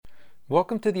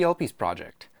Welcome to the LPs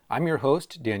Project. I'm your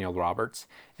host, Daniel Roberts,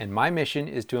 and my mission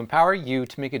is to empower you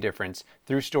to make a difference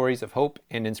through stories of hope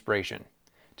and inspiration.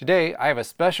 Today, I have a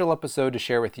special episode to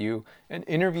share with you, an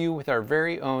interview with our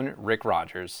very own Rick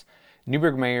Rogers,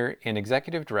 Newberg Mayor and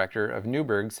Executive Director of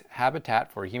Newberg's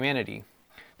Habitat for Humanity.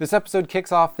 This episode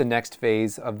kicks off the next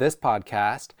phase of this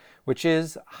podcast, which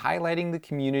is highlighting the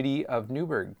community of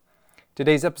Newberg.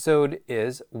 Today's episode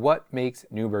is What Makes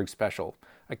Newberg Special.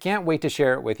 I can't wait to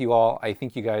share it with you all. I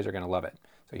think you guys are going to love it.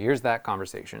 So here's that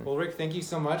conversation. Well, Rick, thank you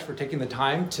so much for taking the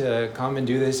time to come and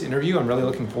do this interview. I'm really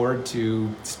looking forward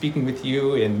to speaking with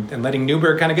you and letting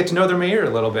Newberg kind of get to know their mayor a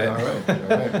little bit. All right.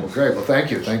 Well, great. Well, thank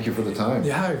you. Thank you for the time.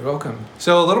 Yeah, you're welcome.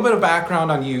 So a little bit of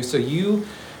background on you. So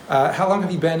how long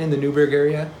have you been in the Newberg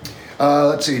area?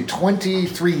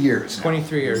 23 years now.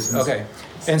 23 years, okay.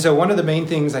 And so one of the main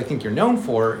things I think you're known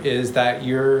for is that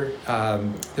you're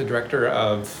the director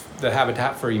of the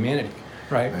Habitat for Humanity,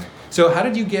 right? So how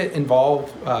did you get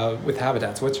involved with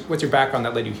Habitats? What's your background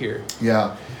that led you here?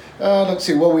 Yeah. Let's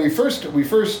see. Well, we first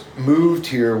moved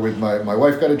here with my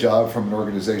wife got a job from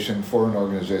foreign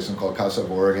organization called Casa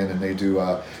of Oregon, and they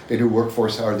do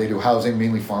workforce, or they do housing,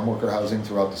 mainly farm worker housing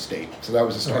throughout the state. So that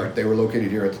was the start. Okay. They were located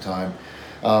here at the time.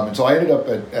 And so I ended up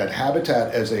at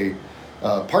Habitat as a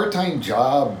part-time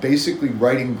job, basically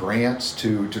writing grants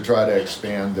to try to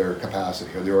expand their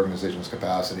capacity, or the organization's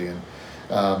capacity.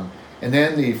 And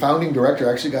then the founding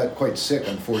director actually got quite sick,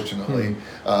 unfortunately,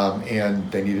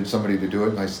 and they needed somebody to do it.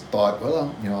 And I thought,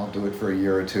 well, I'll do it for a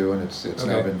year or two, and it's okay.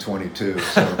 Now been 22.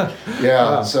 So yeah,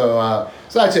 wow. So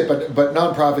that's it. But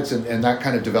nonprofits and that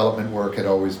kind of development work had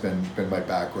always been my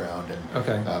background. And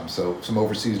okay. So some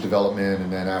overseas development,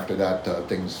 and then after that,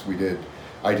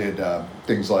 I did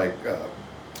things like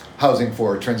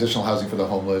transitional housing for the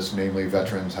homeless, namely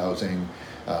veterans housing.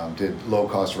 Did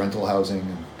low-cost rental housing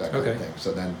and that kind of thing.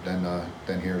 So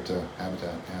then here to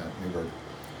Habitat at Newberg.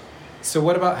 So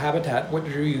what about Habitat? What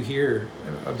drew you here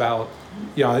about?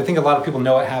 I think a lot of people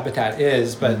know what Habitat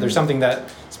is, but there's something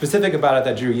that specific about it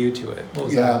that drew you to it. What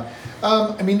was that?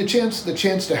 The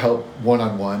chance to help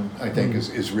one-on-one, I think,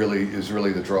 is really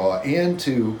the draw, and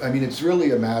it's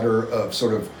really a matter of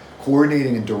sort of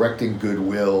coordinating and directing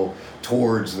goodwill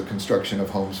towards the construction of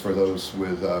homes for those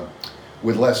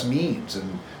with less means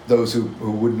and those who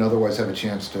wouldn't otherwise have a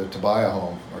chance to buy a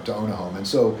home or to own a home. And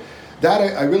so that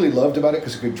I really loved about it,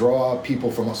 because it could draw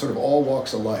people from sort of all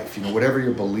walks of life. Whatever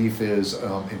your belief is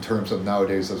in terms of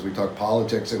nowadays, as we talk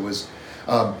politics, it was,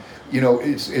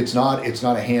 it's not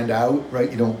a handout,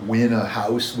 right? You don't win a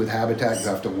house with Habitat. You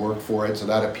have to work for it. So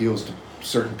that appeals to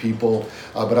certain people,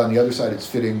 but on the other side, it's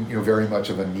fitting, very much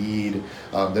of a need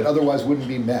that otherwise wouldn't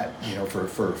be met,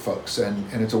 for folks. And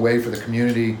it's a way for the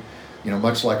community,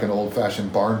 much like an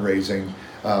old-fashioned barn raising,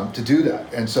 to do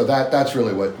that. And so that's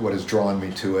really what has drawn me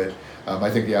to it.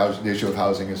 I think the issue of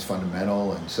housing is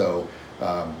fundamental, and so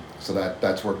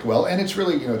that's worked well. And it's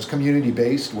really, it's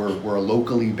community-based. We're a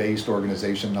locally based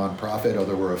organization, nonprofit,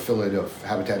 although we're affiliate of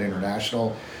Habitat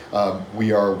International.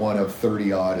 We are one of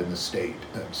 30 odd in the state,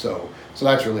 and so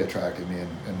that's really attracted me,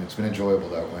 and it's been enjoyable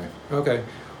that way. Okay.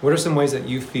 What are some ways that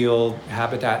you feel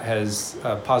Habitat has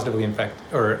positively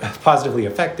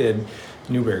affected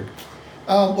Newberg?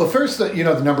 Well, first, the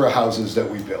number of houses that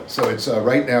we built. So it's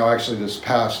right now, actually, this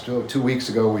past 2 weeks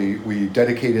ago, we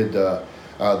dedicated the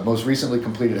most recently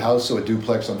completed house, so a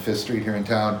duplex on 5th Street here in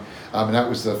town, and that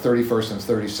was the 31st and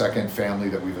 32nd family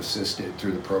that we've assisted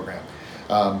through the program.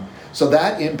 So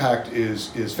that impact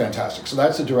is fantastic. So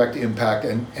that's a direct impact,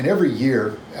 and every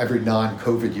year, every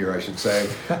non-COVID year, I should say,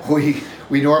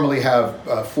 we normally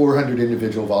have 400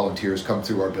 individual volunteers come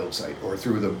through our build site or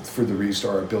through the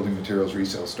Restore, our building materials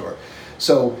resale store.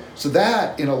 So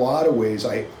that, in a lot of ways,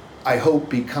 I hope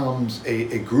becomes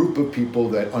a group of people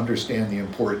that understand the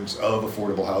importance of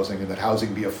affordable housing and that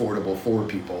housing be affordable for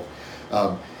people.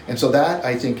 And so that,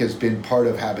 I think, has been part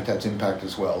of Habitat's impact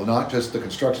as well. Not just the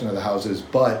construction of the houses,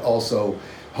 but also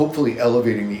hopefully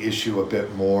elevating the issue a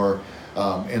bit more.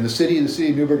 And the city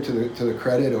of Newberg, to the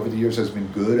credit, over the years has been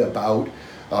good about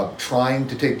trying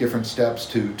to take different steps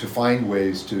to find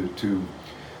ways to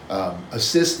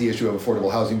assist the issue of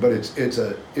affordable housing. But it's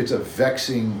a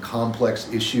vexing,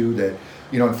 complex issue that,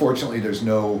 unfortunately, there's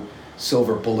no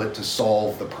silver bullet to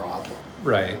solve the problem.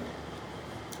 Right.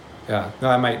 Yeah, no,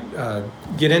 I might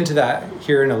get into that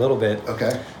here in a little bit.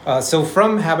 Okay. So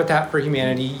from Habitat for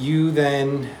Humanity, you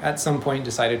then at some point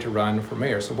decided to run for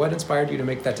mayor. So what inspired you to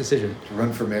make that decision? To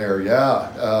run for mayor,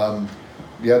 yeah.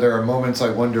 There are moments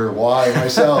I wonder why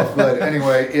myself, but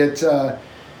anyway,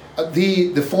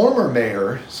 the former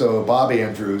mayor, so Bob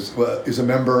Andrews, is a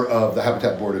member of the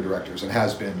Habitat Board of Directors and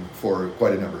has been for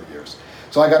quite a number of years.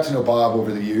 I got to know Bob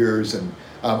over the years, and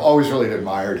always really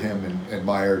admired him and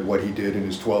admired what he did in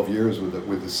his 12 years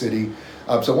with the city.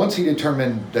 So once he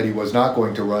determined that he was not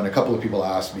going to run, a couple of people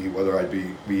asked me whether I'd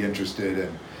be interested,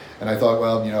 and I thought,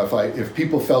 well, if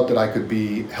people felt that I could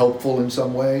be helpful in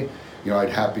some way, I'd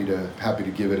happy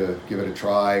to give it a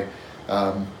try.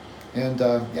 So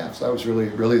that was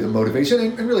really the motivation,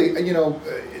 and really,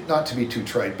 not to be too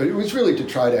trite, but it was really to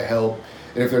try to help.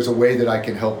 And if there's a way that I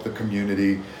can help the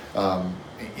community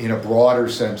in a broader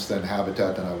sense than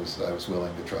Habitat, then I was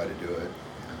willing to try to do it.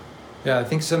 Yeah, I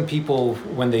think some people,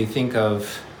 when they think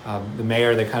of the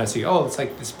mayor, they kind of see, oh, it's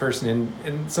like this person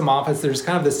in some office. There's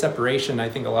kind of this separation, I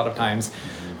think, a lot of times.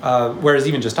 Whereas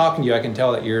even just talking to you, I can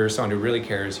tell that you're someone who really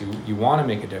cares. You want to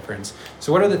make a difference.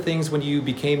 So what are the things when you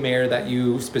became mayor that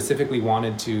you specifically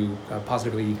wanted to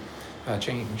positively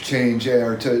change,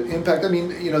 or to impact? I mean,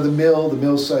 the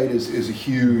mill site is a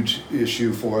huge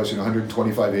issue for us.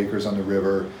 125 acres on the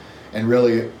river, and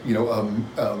really,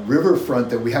 a riverfront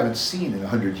that we haven't seen in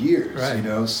 100 years.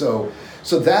 Right.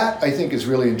 So that I think is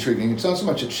really intriguing. It's not so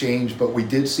much a change, but we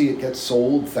did see it get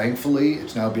sold. Thankfully,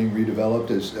 it's now being redeveloped,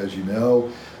 as you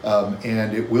know,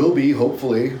 and it will be,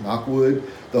 hopefully, knock wood,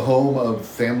 the home of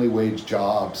family wage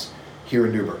jobs here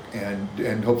in Newberg,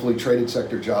 and hopefully traded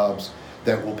sector jobs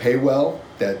that will pay well,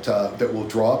 that will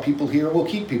draw people here, and will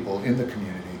keep people in the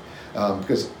community.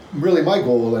 Because really my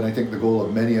goal, and I think the goal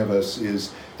of many of us,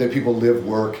 is that people live,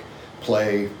 work,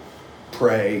 play,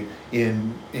 pray,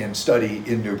 and study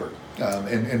in Newberg.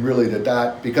 And really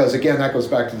that, because again, that goes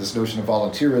back to this notion of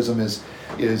volunteerism,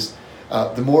 is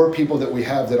the more people that we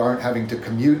have that aren't having to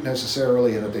commute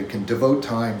necessarily, and that they can devote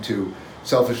time to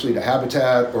selfishly to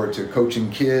Habitat or to coaching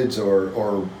kids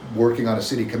or working on a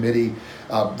city committee,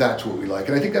 that's what we like.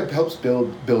 And I think that helps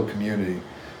build community.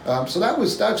 So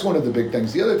that's one of the big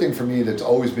things. The other thing for me that's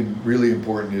always been really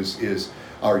important is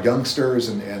our youngsters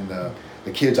and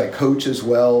the kids I coach as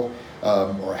well,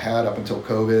 or had up until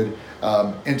COVID.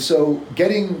 And so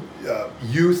getting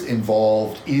youth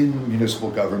involved in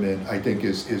municipal government, I think,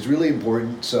 is really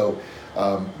important. So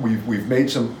we've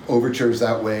made some overtures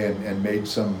that way and made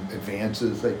some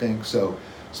advances, I think. So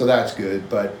that's good.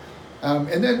 But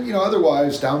and then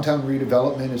otherwise, downtown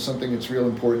redevelopment is something that's real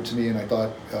important to me, and I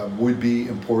thought would be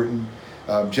important.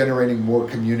 Generating more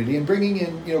community and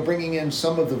bringing in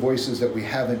some of the voices that we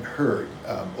haven't heard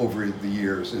over the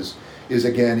years is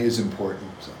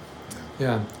important. So,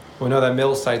 yeah. Well, no, that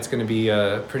mill site's going to be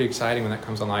pretty exciting when that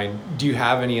comes online. Do you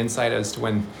have any insight as to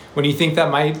when you think that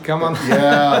might come on?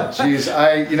 Yeah, geez,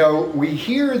 we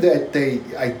hear that they,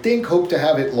 I think, hope to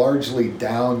have it largely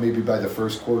down maybe by the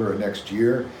first quarter of next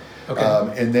year. Okay.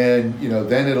 And then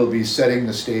it'll be setting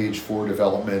the stage for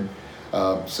development.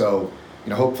 So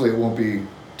hopefully it won't be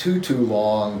too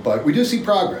long, but we do see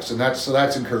progress, and that's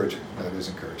encouraging. That is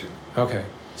encouraging. Okay.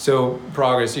 So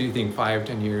progress, do you think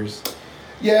 5-10 years?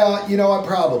 Yeah,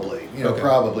 probably. Okay.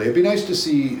 Probably. It'd be nice to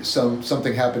see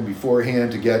something happen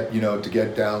beforehand to get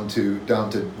down to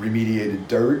remediated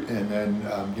dirt, and then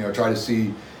try to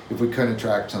see if we can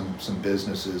attract some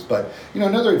businesses. But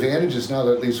another advantage is now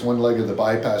that at least one leg of the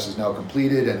bypass is now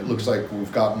completed, and it looks like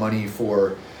we've got money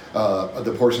for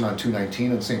the portion on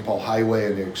 219 on St. Paul Highway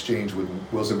and the exchange with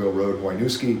Wilsonville Road,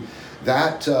 Wynooski.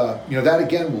 That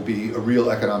again will be a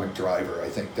real economic driver. I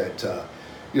think that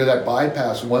that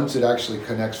bypass, once it actually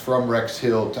connects from Rex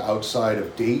Hill to outside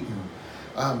of Dayton,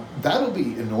 that'll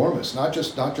be enormous. Not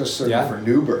just certainly for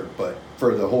Newberg, but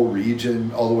for the whole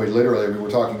region, all the way literally. I mean, we're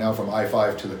talking now from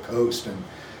I-5 to the coast, and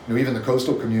even the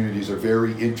coastal communities are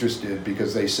very interested,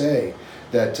 because they say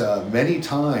that many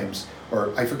times,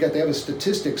 or I forget, they have a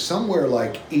statistic somewhere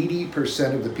like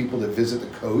 80% of the people that visit the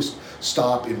coast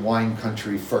stop in wine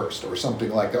country first, or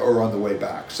something like that, or on the way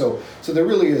back. So there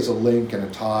really is a link and a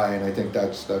tie, and I think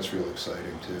that's real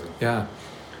exciting too. Yeah,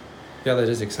 that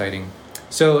is exciting.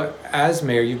 So as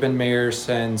mayor, you've been mayor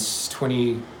since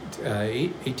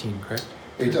 2018, correct?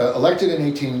 Elected in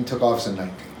 18, took office in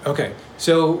 19. Okay,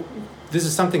 so this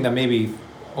is something that maybe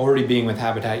already being with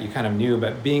Habitat you kind of knew,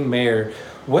 but being mayor,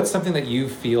 what's something that you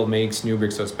feel makes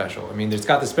Newberg so special? I mean, it's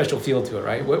got the special feel to it,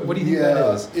 right? What do you think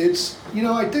that is? It's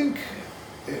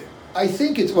I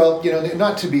think it's, well,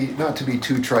 not to be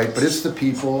too trite, but it's the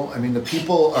people. I mean, the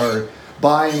people are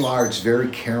by and large very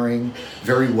caring,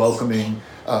 very welcoming.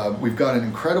 We've got an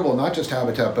incredible, not just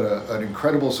Habitat, but an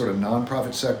incredible sort of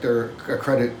nonprofit sector, a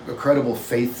credible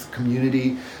faith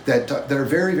community that are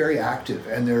very, very active,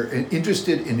 and they're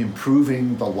interested in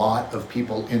improving the lot of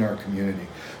people in our community.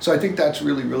 So I think that's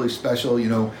really, really special.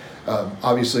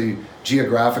 Obviously,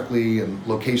 geographically and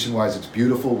location-wise, it's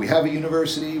beautiful. We have a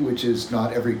university, which is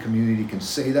not every community can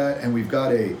say that, and we've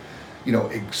got a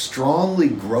a strongly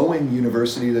growing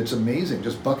university that's amazing,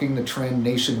 just bucking the trend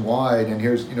nationwide. And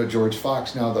here's, George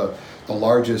Fox, now the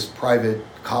largest private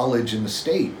college in the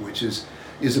state, which is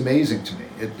amazing to me.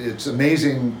 It's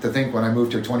amazing to think when I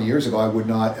moved here 20 years ago, I would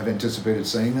not have anticipated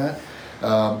saying that.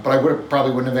 But I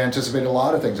probably wouldn't have anticipated a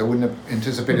lot of things. I wouldn't have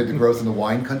anticipated the growth in the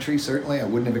wine country, certainly. I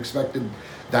wouldn't have expected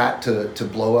that to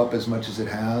blow up as much as it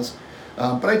has.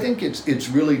 But I think it's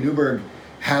really, Newberg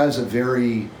has a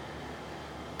very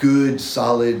good,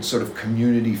 solid sort of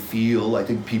community feel. I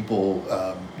think people,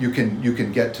 you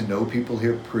can get to know people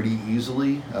here pretty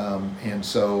easily, and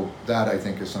so that I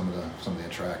think is some of the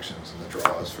attractions and the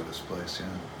draws for this place.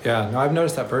 Yeah. No, I've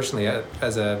noticed that personally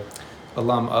as a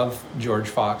alum of George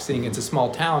Fox. Seeing it's a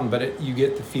small town, but you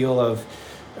get the feel of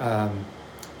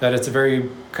that it's a very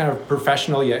kind of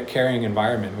professional yet caring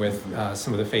environment with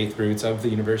some of the faith roots of the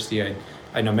university.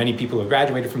 I know many people who have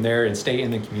graduated from there and stay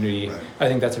in the community. Right. I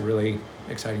think that's a really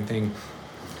exciting thing.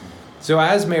 So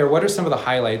as mayor, what are some of the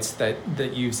highlights that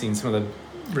you've seen, some of the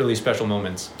really special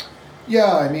moments?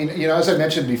 Yeah, I mean, as I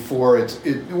mentioned before,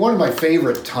 one of my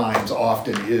favorite times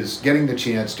often is getting the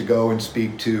chance to go and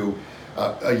speak to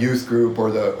a youth group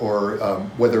or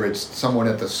whether it's someone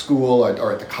at the school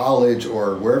or at the college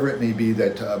or wherever it may be,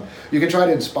 that you can try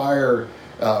to inspire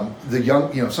the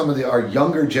young, some of our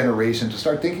younger generation to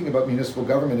start thinking about municipal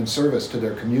government and service to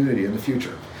their community in the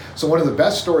future. So one of the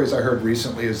best stories I heard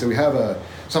recently is that we have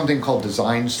something called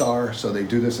Design Star. So they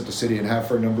do this at the city and have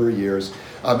for a number of years.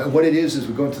 And what it is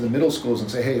we go into the middle schools and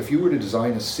say, hey, if you were to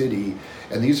design a city,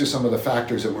 and these are some of the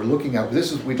factors that we're looking at,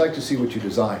 we'd like to see what you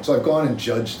design. So I've gone and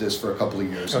judged this for a couple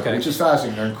of years, which is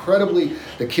fascinating.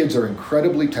 The kids are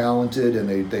incredibly talented,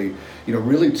 and they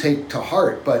really take to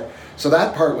heart. So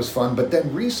that part was fun, but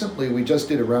then recently we just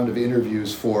did a round of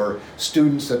interviews for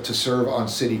students to serve on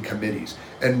city committees.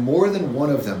 And more than one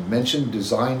of them mentioned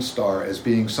Design Star as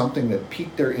being something that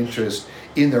piqued their interest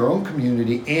in their own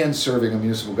community and serving a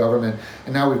municipal government.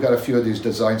 And now we've got a few of these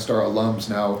Design Star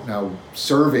alums now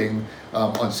serving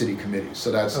on city committees. So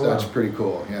that's pretty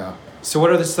cool, yeah. So what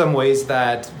are some ways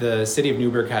that the city of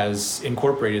Newberg has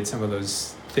incorporated some of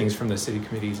those things from the city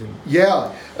committees? We'll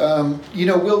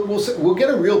get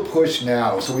a real push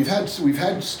now. So we've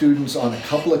had students on a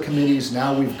couple of committees.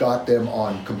 Now we've got them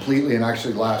on completely. And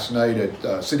actually, last night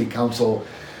at City Council,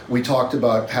 we talked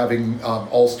about having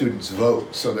all students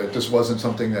vote, so that this wasn't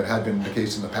something that had been the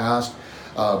case in the past.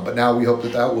 But now we hope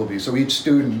that will be. So each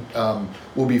student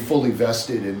will be fully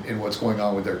vested in what's going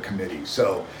on with their committee.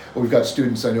 So we've got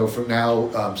students I know from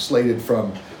now slated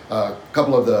from a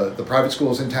couple of the private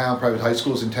schools in town, private high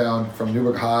schools in town, from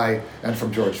Newberg High and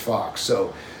from George Fox.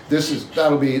 So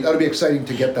that'll be exciting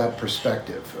to get that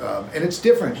perspective. And it's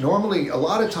different. Normally, a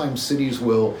lot of times cities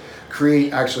will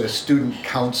create actually a student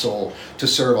council to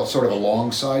serve sort of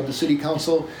alongside the city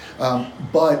council.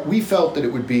 But we felt that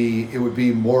it would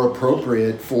be more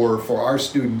appropriate for our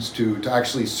students to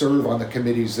actually serve on the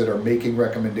committees that are making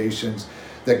recommendations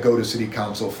that go to city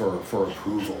council for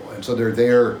approval. And so they're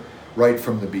there right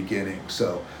from the beginning.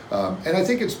 So, and I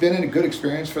think it's been a good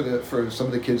experience for some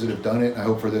of the kids that have done it. And I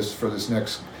hope for this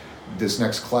next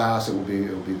class it will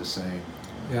be the same.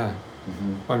 Yeah.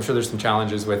 Mm-hmm. Well, I'm sure there's some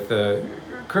challenges with the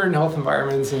current health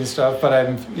environments and stuff, but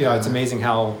it's amazing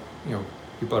how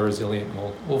people are resilient.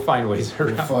 We'll find ways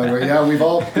around. Yeah, we've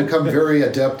all become very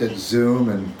adept at Zoom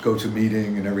and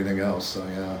GoToMeeting and everything else. So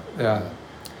yeah.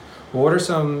 Well, what are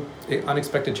some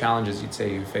unexpected challenges you'd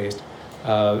say you faced?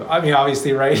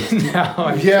 Obviously right now.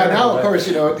 Of course,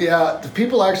 the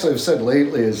people actually have said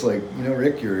lately is like,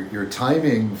 Rick, your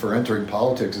timing for entering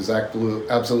politics is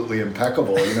absolutely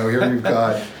impeccable. Here we've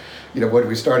got, what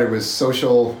we started with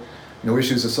social,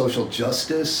 issues of social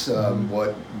justice,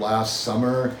 last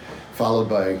summer, followed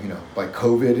by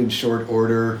COVID in short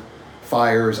order,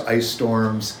 fires, ice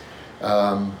storms,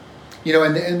 and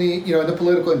the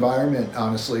political environment,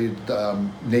 honestly,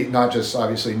 not just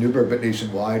obviously Newberg, but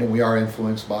nationwide, and we are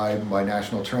influenced by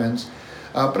national trends.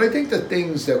 But I think the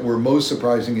things that were most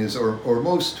surprising or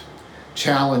most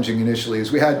challenging initially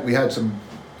is we had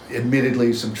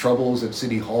admittedly some troubles at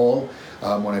City Hall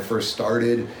when I first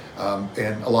started,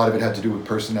 and a lot of it had to do with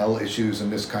personnel issues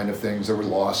and this kind of things. There were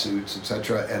lawsuits,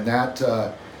 etc., and that's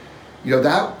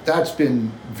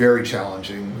been very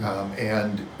challenging,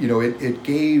 and it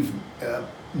gave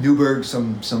Newberg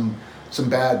some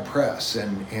bad press,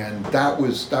 and that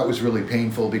was really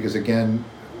painful because, again,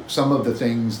 some of the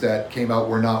things that came out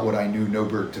were not what I knew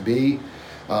Newberg to be,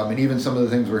 and even some of the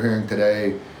things we're hearing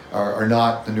today are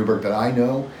not the Newberg that I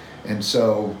know, and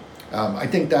so I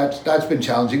think that's been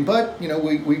challenging, but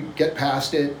we get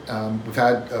past it. We've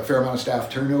had a fair amount of staff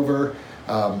turnover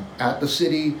at the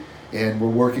city. and we're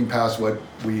working past what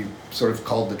we sort of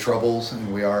called the troubles,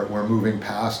 and we're moving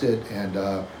past it, and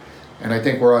I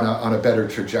think we're on a better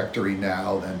trajectory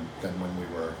now than when we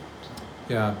were. So.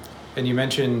 Yeah, and you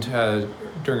mentioned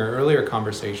during our earlier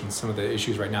conversations some of the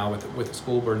issues right now with the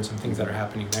school board and some things that are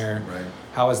happening there. Right.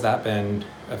 How has that been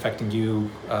affecting you,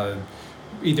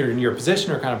 either in your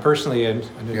position or kind of personally? And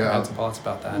I know you had some thoughts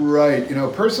about that. Right.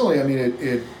 Personally,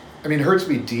 it hurts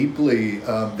me deeply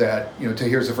that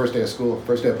here's the first day of school,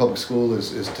 first day of public school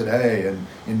is today and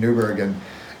in Newberg, and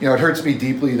it hurts me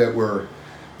deeply that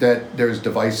there's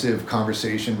divisive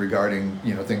conversation regarding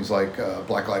things like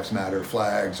Black Lives Matter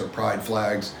flags or pride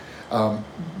flags. What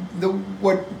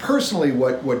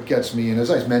gets me, and as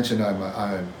I mentioned,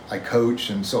 I coach,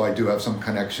 and so I do have some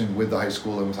connection with the high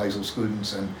school and with high school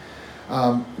students, and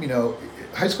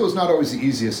high school is not always the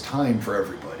easiest time for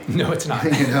everybody. No, it's not.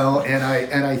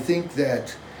 And I think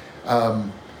that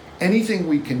anything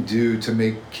we can do to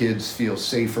make kids feel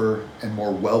safer and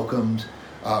more welcomed,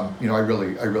 I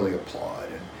really applaud.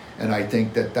 And I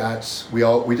think I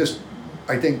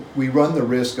think we run the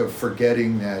risk of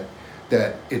forgetting that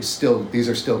these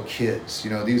are still kids.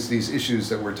 These issues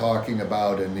that we're talking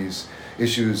about and these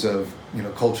issues of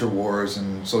culture wars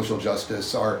and social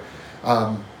justice are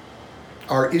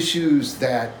issues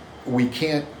that we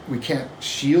can't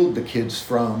shield the kids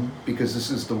from, because this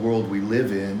is the world we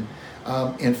live in.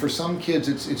 And for some kids,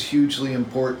 it's hugely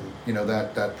important.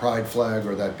 That pride flag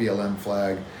or that BLM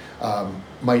flag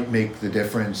might make the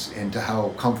difference into how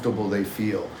comfortable they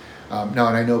feel. Now,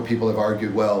 and I know people have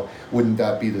argued, well, wouldn't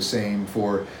that be the same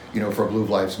for a Blue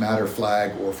Lives Matter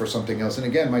flag or for something else? And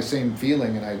again, my same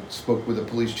feeling, and I spoke with a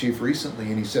police chief recently,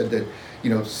 and he said that,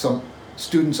 some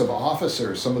students of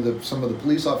officers, some of the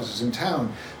police officers in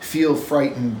town feel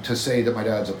frightened to say that my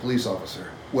dad's a police officer.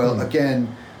 Well,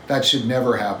 again, that should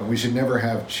never happen. We should never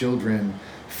have children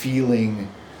feeling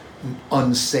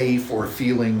unsafe or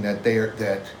feeling that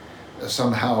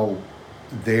somehow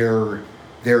they're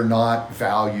not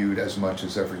valued as much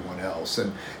as everyone else,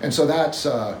 and so that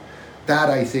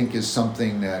I think is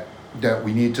something that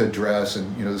we need to address,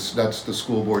 and that's the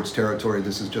school board's territory.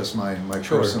 This is just my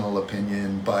Sure. personal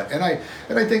opinion, but and I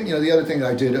think the other thing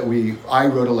that I did, I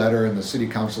wrote a letter, and the city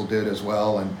council did as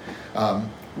well, and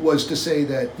was to say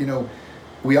that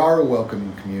we are a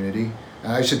welcoming community.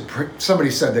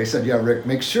 Somebody said, yeah, Rick,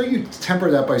 make sure you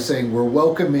temper that by saying we're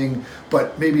welcoming,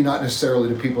 but maybe not necessarily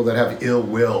to people that have ill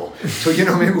will. So,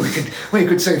 maybe we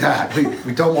could say that.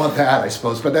 We don't want that, I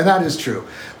suppose, but that is true.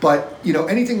 But,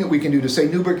 anything that we can do to say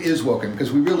Newberg is welcome,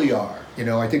 because we really are.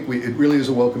 I think it really is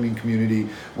a welcoming community.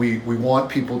 We want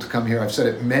people to come here. I've said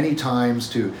it many times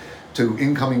to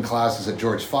incoming classes at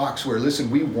George Fox, where, listen,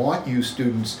 we want you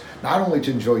students not only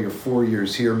to enjoy your 4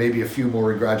 years here, maybe a few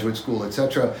more in graduate school,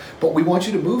 etc., but we want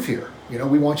you to move here.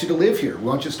 We want you to live here. We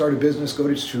want you to start a business,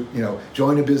 go to,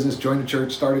 join a business, join a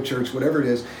church, start a church, whatever it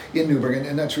is in Newberg,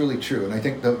 and that's really true. And I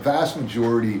think the vast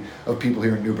majority of people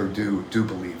here in Newberg do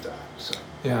believe that. So.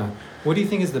 Yeah. What do you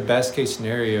think is the best case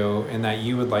scenario and that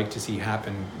you would like to see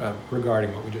happen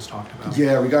regarding what we just talked about?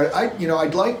 Yeah,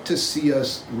 I'd like to see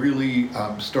us really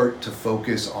start to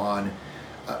focus on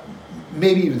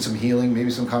maybe even some healing,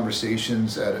 maybe some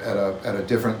conversations at a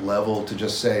different level to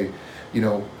just say,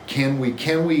 can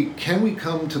we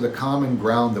come to the common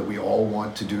ground that we all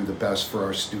want to do the best for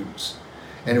our students?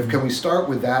 And can we start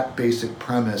with that basic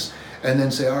premise, and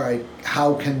then say, all right,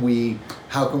 how can we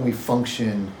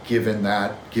function given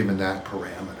that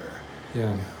parameter?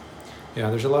 Yeah.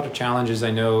 There's a lot of challenges,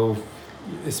 I know,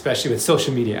 especially with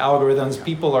social media algorithms. Yeah.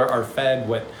 People are fed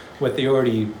what they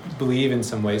already believe in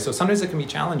some way. So sometimes it can be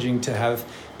challenging to have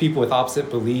people with opposite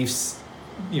beliefs,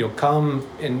 come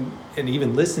and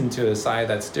even listen to a side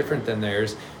that's different than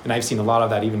theirs. And I've seen a lot of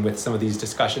that even with some of these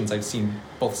discussions. I've seen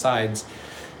both sides.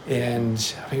 And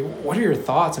what are your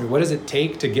thoughts? What does it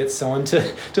take to get someone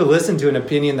to listen to an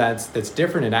opinion that's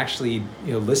different and actually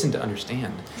listen to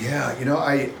understand? Yeah,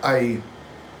 I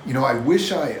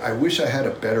wish I had a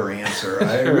better answer.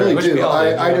 I really do.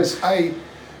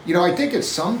 I think at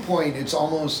some point it's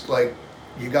almost like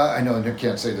I know I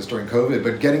can't say this during COVID,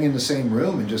 but getting in the same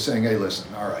room and just saying, hey,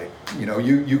 listen, all right,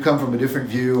 you come from a different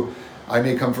view. I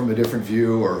may come from a different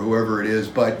view, or whoever it is,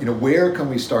 but where can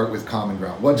we start with common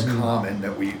ground? What's common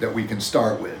that we can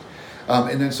start with,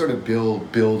 and then sort of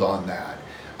build on that,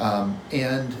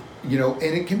 and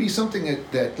it can be something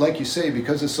that like you say,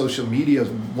 because of social media,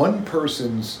 one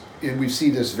person's and we see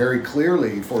this very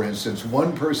clearly, for instance,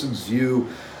 one person's view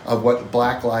of what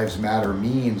Black Lives Matter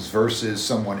means versus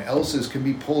someone else's can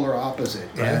be polar opposite.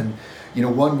 Right. And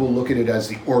one will look at it as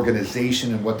the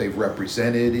organization and what they've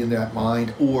represented in that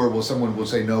mind, or someone will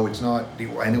say, no, it's not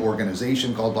an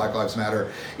organization called Black Lives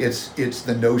Matter. It's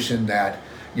the notion that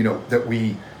that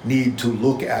we need to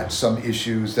look at some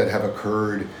issues that have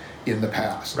occurred in the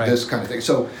past, right. This kind of thing.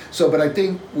 So, but I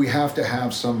think we have to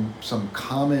have some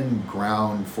common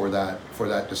ground for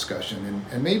that discussion,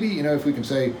 and maybe if we can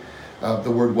say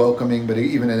the word welcoming, but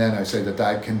even then I say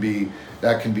that can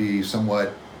be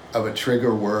somewhat of a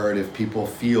trigger word if people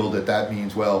feel that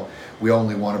means, well, we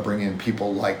only want to bring in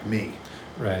people like me.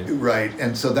 Right.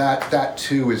 And so that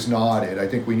too is not it. I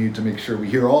think we need to make sure we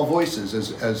hear all voices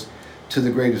as to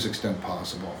the greatest extent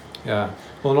possible. Yeah.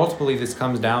 Well, and ultimately this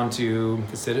comes down to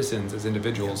the citizens as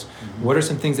individuals. Mm-hmm. What are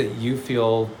some things that you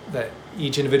feel that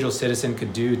each individual citizen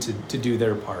could do to do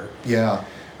their part? Yeah.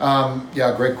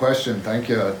 Great question. Thank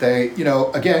you. They,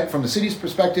 again, from the city's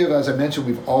perspective, as I mentioned,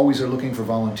 we've always are looking for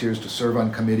volunteers to serve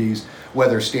on committees,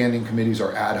 whether standing committees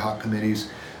or ad hoc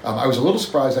committees. I was a little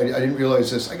surprised. I didn't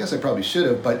realize this. I guess I probably should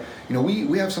have, but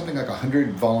we have something like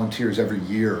 100 volunteers every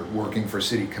year working for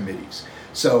city committees.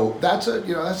 So that's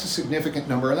a significant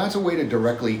number, and that's a way to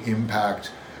directly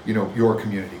impact your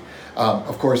community.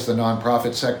 Of course, the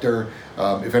nonprofit sector.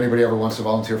 If anybody ever wants to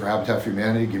volunteer for Habitat for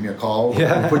Humanity, give me a call.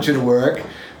 Yeah. We'll put you to work.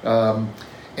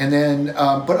 And then,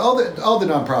 but all the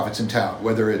nonprofits in town,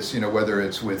 whether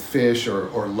it's with Fish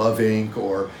or Love Inc.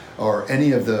 or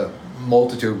any of the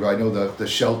multitude. I know the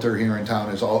shelter here in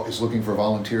town is looking for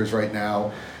volunteers right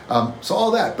now. So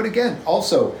all that, but again,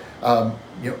 also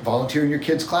volunteer in your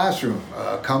kid's classroom.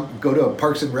 Go to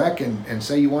Parks and Rec and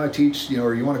say you want to teach,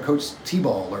 or you want to coach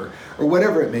t-ball or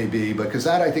whatever it may be, because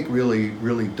that I think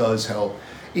really does help.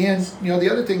 And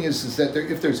the other thing is that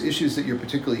if there's issues that you're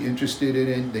particularly interested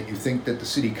in that you think that the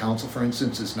city council, for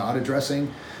instance, is not addressing,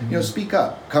 mm-hmm. Speak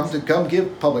up. Come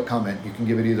give public comment. You can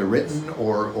give it either written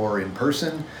or in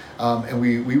person. And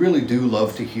we really do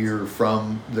love to hear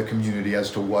from the community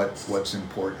as to what's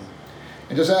important.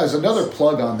 And just as another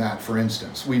plug on that, for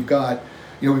instance, we've got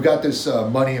this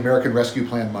money, American Rescue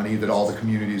Plan money, that all the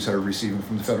communities are receiving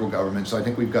from the federal government. So I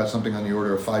think we've got something on the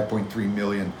order of $5.3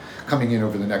 million coming in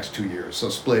over the next 2 years, so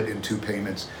split in 2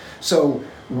 payments. So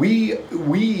we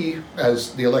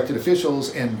as the elected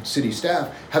officials and city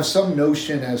staff have some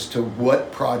notion as to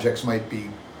what projects might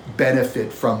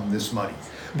benefit from this money.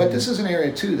 But this is an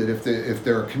area too that if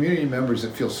there are community members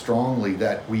that feel strongly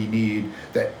that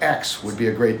that X would be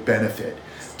a great benefit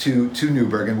to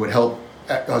Newberg and would help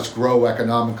us grow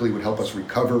economically, would help us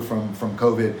recover from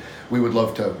COVID, we would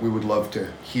love to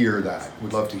hear that.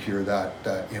 We'd love to hear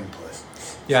that input.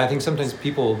 Yeah, I think sometimes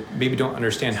people maybe don't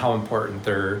understand how important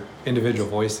their individual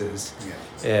voice is. Yeah.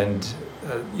 And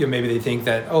maybe they think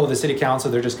that, the city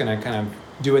council, they're just going to kind of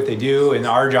do what they do, and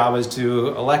our job is to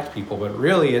elect people. But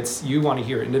really, it's you want to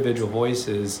hear individual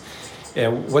voices.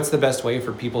 And what's the best way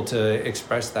for people to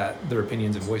express their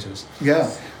opinions and voices?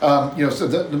 Yeah, so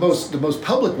the most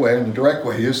public way and the direct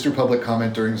way is through public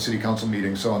comment during the city council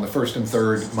meeting. So on the first and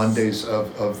third Mondays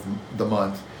of the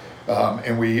month,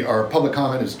 and our public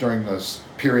comment is during this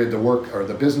period, the work or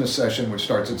the business session, which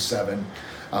starts at 7,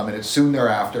 and it's soon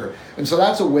thereafter. And so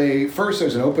that's a way. First,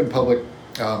 there's an open public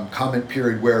comment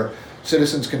period where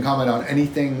citizens can comment on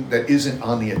anything that isn't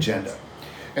on the agenda.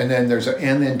 And then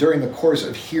during the course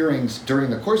of hearings,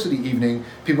 during the course of the evening,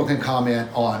 people can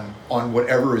comment on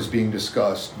whatever is being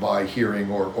discussed by hearing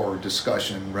or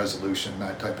discussion, resolution,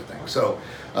 that type of thing. So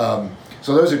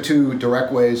those are 2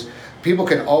 direct ways. People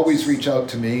can always reach out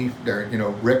to me. They're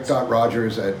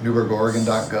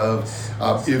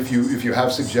rick.rogers@newbergoregon.gov. If you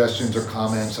have suggestions or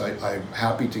comments, I'm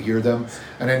happy to hear them.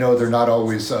 And I know they're not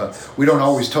always. We don't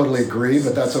always totally agree,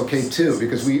 but that's okay too,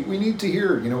 because we need to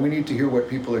hear. We need to hear what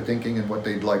people are thinking and what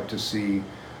they'd like to see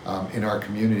in our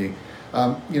community.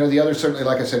 The other, certainly,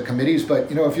 like I said, committees. But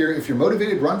if you're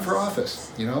motivated, run for office.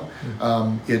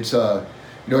 It's.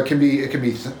 It can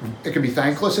be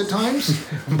thankless at times,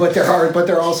 but there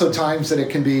are also times that it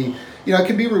can be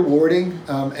rewarding.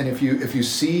 And if you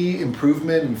see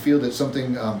improvement and feel that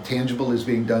something tangible is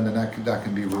being done, then that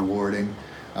can be rewarding.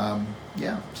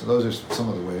 So those are some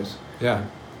of the ways. Yeah.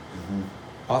 Mm-hmm.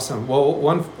 Awesome. Well,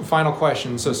 one final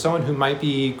question. So someone who might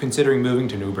be considering moving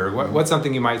to Newberg, what's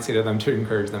something you might say to them to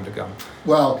encourage them to come?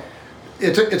 Well,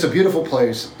 it's a beautiful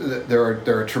place. There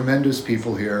are tremendous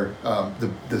people here.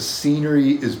 The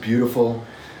scenery is beautiful.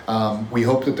 We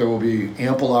hope that there will be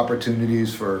ample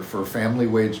opportunities for family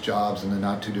wage jobs in the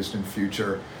not too distant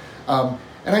future.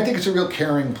 And I think it's a real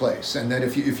caring place. And that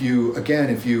if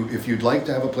you'd like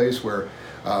to have a place where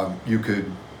you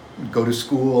could go to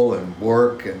school and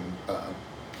work and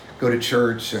go to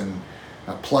church and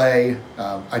play.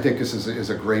 I think this is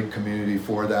a great community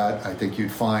for that. I think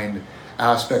you'd find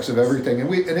aspects of everything,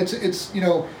 and it's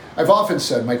I've often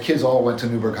said my kids all went to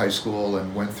Newberg High School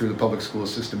and went through the public school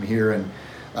system here, and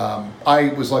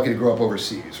I was lucky to grow up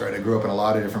overseas, right? I grew up in a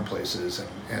lot of different places,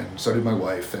 and so did my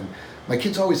wife. And my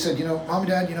kids always said, Mom and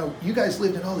Dad, you guys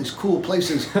lived in all these cool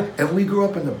places, and we grew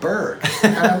up in the Berg.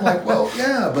 And I'm like, well,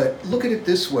 yeah, but look at it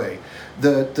this way.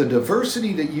 The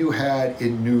diversity that you had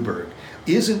in Newberg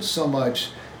isn't so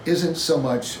much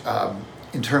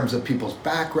in terms of people's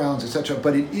backgrounds, etc.,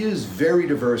 but it is very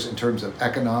diverse in terms of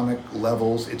economic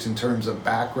levels. It's in terms of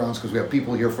backgrounds, because we have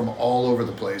people here from all over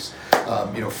the place.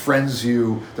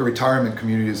 Friendsview, the retirement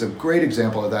community is a great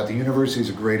example of that. The university is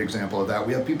a great example of that.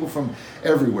 We have people from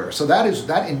everywhere. So that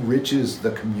enriches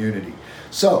the community.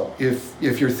 So if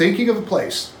you're thinking of a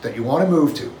place that you want to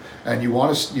move to, and you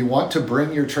want to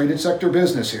bring your traded sector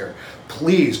business here,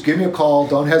 please give me a call.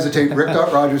 Don't hesitate.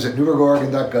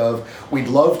 rick.rogers@newbergoregon.gov. We'd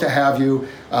love to have you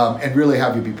and really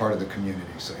have you be part of the community.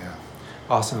 So yeah.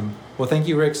 Awesome. Well, thank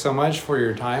you, Rick, so much for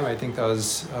your time. I think that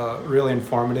was really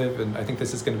informative, and I think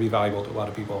this is going to be valuable to a lot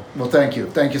of people. Well, thank you.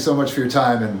 Thank you so much for your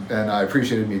time, and I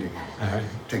appreciated meeting you. All right.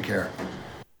 Take care.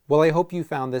 Well, I hope you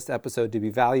found this episode to be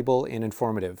valuable and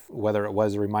informative, whether it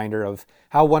was a reminder of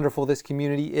how wonderful this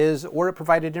community is or it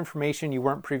provided information you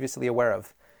weren't previously aware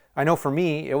of. I know for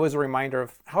me, it was a reminder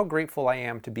of how grateful I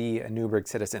am to be a Newberg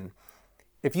citizen.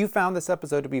 If you found this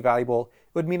episode to be valuable,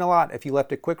 it would mean a lot if you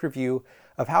left a quick review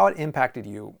of how it impacted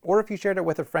you, or if you shared it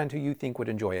with a friend who you think would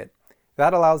enjoy it.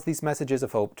 That allows these messages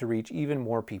of hope to reach even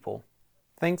more people.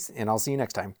 Thanks, and I'll see you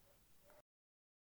next time.